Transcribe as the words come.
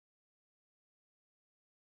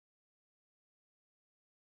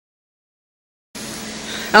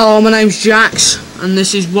Hello, my name's Jax, and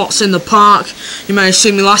this is What's in the Park. You may have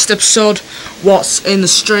seen me last episode, What's in the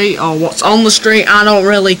Street, or What's on the Street. I don't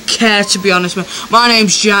really care, to be honest. My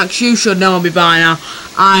name's Jax, you should know me by now.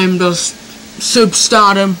 I'm just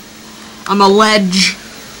substardom. I'm a ledge,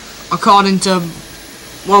 according to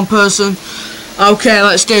one person. Okay,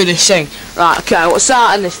 let's do this thing. Right, okay, what's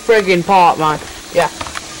that in this friggin' park, man? Yeah,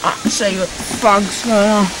 I see what the fuck's going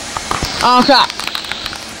on.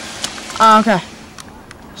 Okay.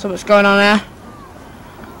 So what's going on here?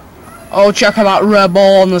 Oh, check out that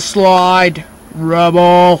rebel on the slide.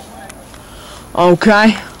 Rebel.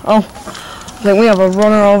 Okay. Oh, I think we have a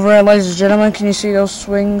runner over here, ladies and gentlemen. Can you see those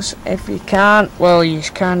swings? If you can't, well, you're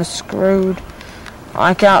kind of screwed.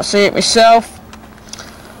 I can't see it myself.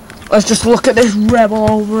 Let's just look at this rebel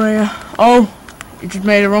over here. Oh, he just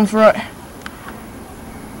made a run for it.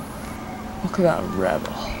 Look at that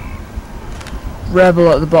rebel. Rebel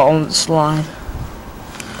at the bottom of the slide.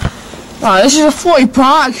 Right, this is a footy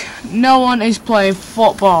park. No one is playing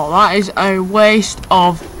football. That is a waste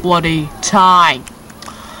of bloody time.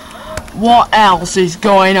 What else is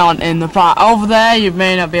going on in the park? Over there, you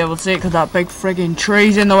may not be able to see it because that big friggin'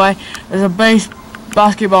 tree's in the way. There's a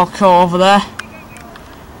basketball court over there.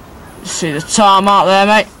 You see the tarmac there,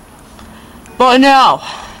 mate. But no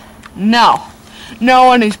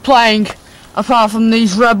one is playing apart from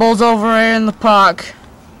these rebels over here in the park.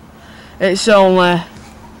 It's only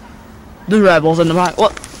the rebels in the back.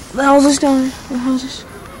 What the hell is this down here? What the hell is this?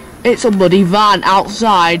 It's a bloody van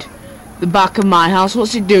outside the back of my house.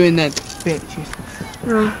 What's it doing then? Bitches.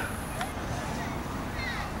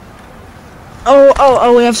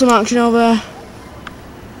 Oh, we have some action over there.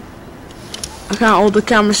 I can't hold the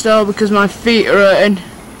camera still because my feet are hurting.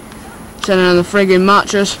 Sitting on the friggin'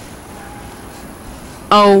 mattress.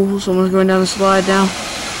 Oh, someone's going down the slide now,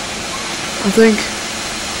 I think.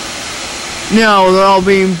 No, they're all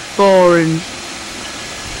being boring.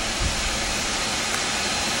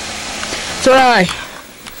 So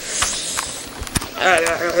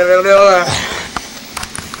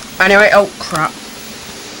anyway, oh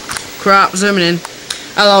crap, zooming in.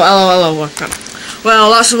 Hello.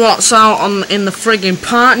 Well, that's what's out in the friggin'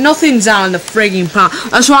 park. Nothing's out in the friggin' park.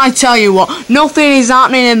 That's why I tell you what, nothing is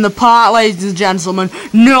happening in the park, ladies and gentlemen.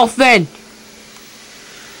 Nothing.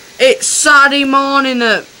 It's Saturday morning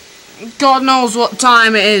at God knows what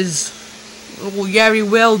time it is. Oh, yeah, he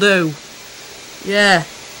will do. Yeah.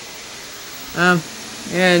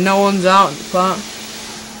 Yeah, no one's out in the park.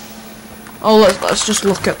 Oh, let's just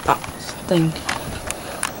look at that thing.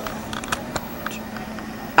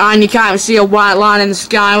 And you can't even see a white line in the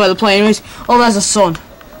sky where the plane is. Oh, there's a sun.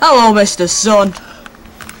 Hello, Mr. Sun.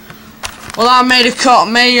 Well, that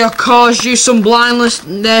may have caused you some blindness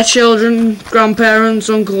there, children, grandparents,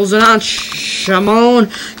 uncles and aunts. Shamon.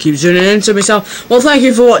 Keep tuning in to myself. Well, thank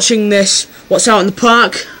you for watching this What's Out in the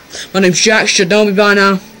Park. My name's Jack, should know me by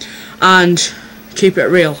now. And keep it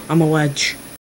real. I'm a wedge.